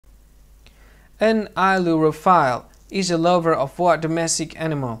An ailurophile is a lover of what domestic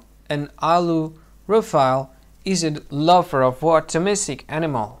animal? An ailurophile is a lover of what domestic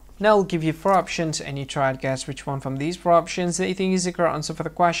animal? Now I'll give you 4 options and you try to guess which one from these 4 options that you think is the correct answer for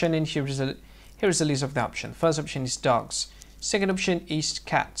the question, and here is a list of the options. First option is dogs, second option is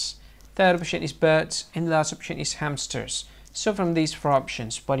cats, third option is birds, and the last option is hamsters. So from these 4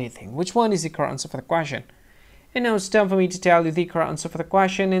 options, what do you think? Which one is the correct answer for the question? And now it's time for me to tell you the correct answer for the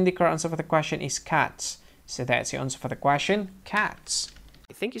question, and the correct answer for the question is cats. So that's the answer for the question, cats.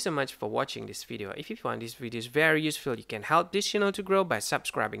 Thank you so much for watching this video. If you find this video very useful, you can help this channel to grow by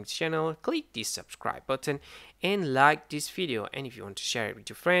subscribing to the channel. Click the subscribe button and like this video. And if you want to share it with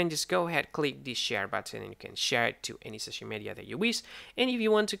your friend, just go ahead, click the share button, and you can share it to any social media that you wish. And if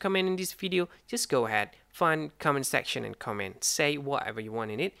you want to comment in this video, just go ahead, find comment section and comment. Say whatever you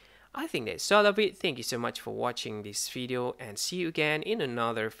want in it. I think that's all of it. Thank you so much for watching this video, and see you again in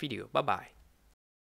another video. Bye bye.